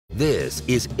This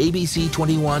is ABC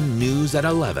 21 News at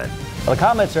 11. Well, the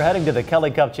Komets are heading to the Kelly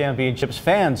Cup Championships.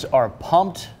 Fans are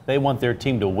pumped. They want their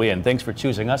team to win. Thanks for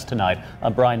choosing us tonight.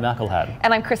 I'm Brian McElhatton.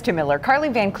 And I'm Krista Miller. Carly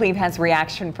Van Cleve has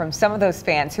reaction from some of those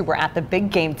fans who were at the big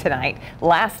game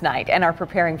last night, and are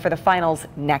preparing for the finals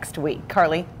next week.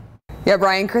 Carly? Yeah,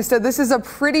 Brian, Krista, this is a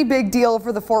pretty big deal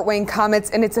for the Fort Wayne Komets,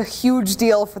 and it's a huge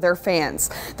deal for their fans.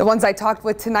 The ones I talked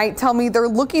with tonight tell me they're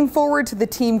looking forward to the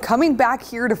team coming back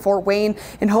here to Fort Wayne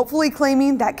and hopefully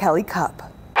claiming that Kelly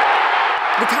Cup.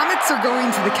 The Komets are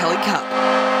going to the Kelly Cup,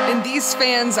 and these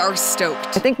fans are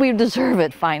stoked. I think we deserve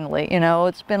it finally. You know,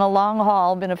 it's been a long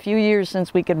haul, been a few years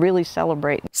since we could really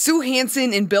celebrate. Sue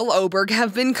Hansen and Bill Oberg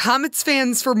have been Komets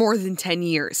fans for more than 10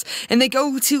 years, and they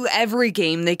go to every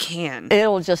game they can.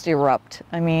 It'll just erupt.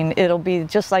 I mean, it'll be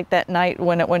just like that night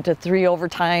when it went to 3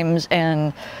 overtimes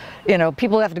and you know,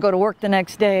 people have to go to work the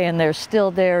next day and they're still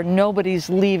there.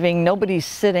 Nobody's leaving. Nobody's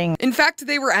sitting. In fact,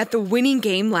 they were at the winning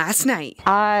game last night.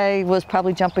 I was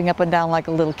probably jumping up and down like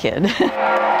a little kid.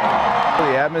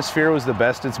 The atmosphere was the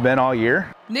best it's been all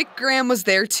year. Nick Graham was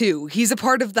there too. He's a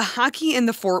part of the Hockey in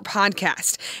the Fort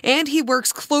podcast, and he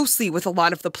works closely with a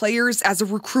lot of the players as a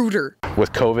recruiter.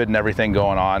 With COVID and everything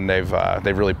going on, they've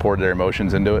really poured their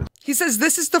emotions into it. He says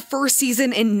this is the first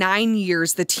season in 9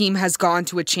 years the team has gone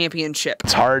to a championship.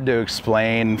 It's hard to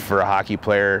explain for a hockey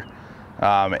player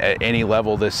at any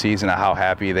level this season of how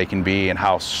happy they can be and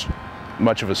how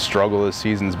much of a struggle this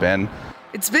season's been.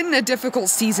 It's been a difficult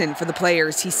season for the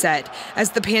players, he said,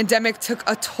 as the pandemic took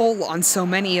a toll on so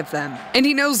many of them. And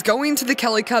he knows going to the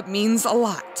Kelly Cup means a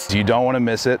lot. You don't want to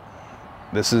miss it.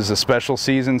 This is a special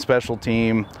season, special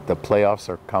team. The playoffs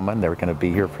are coming. They're going to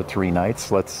be here for 3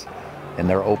 nights. And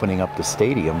they're opening up the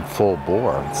stadium full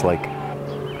bore. It's like,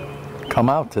 come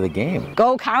out to the game.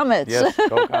 Go Komets! Yes,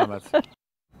 go Komets.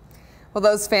 Well,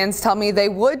 those fans tell me they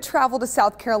would travel to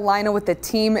South Carolina with the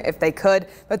team if they could,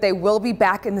 but they will be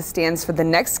back in the stands for the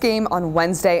next game on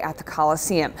Wednesday at the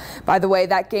Coliseum. By the way,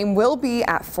 that game will be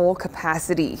at full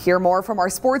capacity. Hear more from our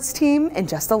sports team in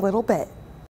just a little bit.